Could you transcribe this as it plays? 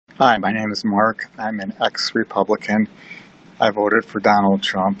Hi, my name is Mark. I'm an ex-Republican. I voted for Donald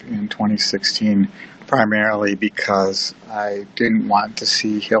Trump in 2016 primarily because I didn't want to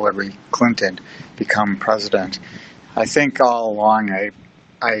see Hillary Clinton become president. I think all along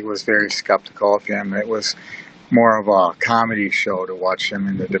I was very skeptical of him. It was more of a comedy show to watch him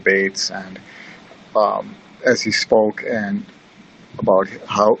in the debates and as he spoke and about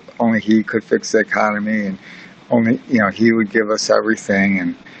how only he could fix the economy and only he would give us everything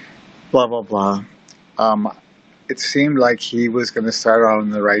and blah blah blah. It seemed like he was going to start out on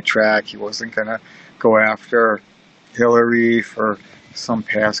the right track. He wasn't going to go after Hillary for some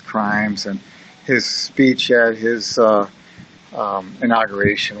past crimes, and his speech at his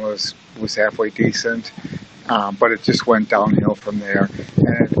inauguration was halfway decent, but it just went downhill from there.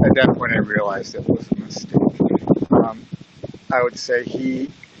 And at that point, I realized it was a mistake. Um, I would say he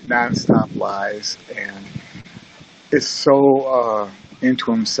nonstop lies and is so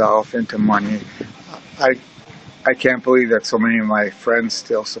into himself, into money. I I can't believe that so many of my friends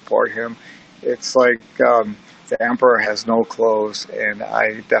still support him. It's like the emperor has no clothes, and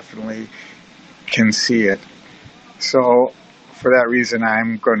I definitely can see it. So, for that reason,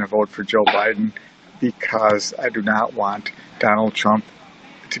 I'm going to vote for Joe Biden because I do not want Donald Trump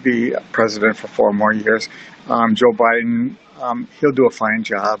to be president for 4 more years. Joe Biden, he'll do a fine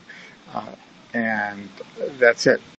job, and that's it.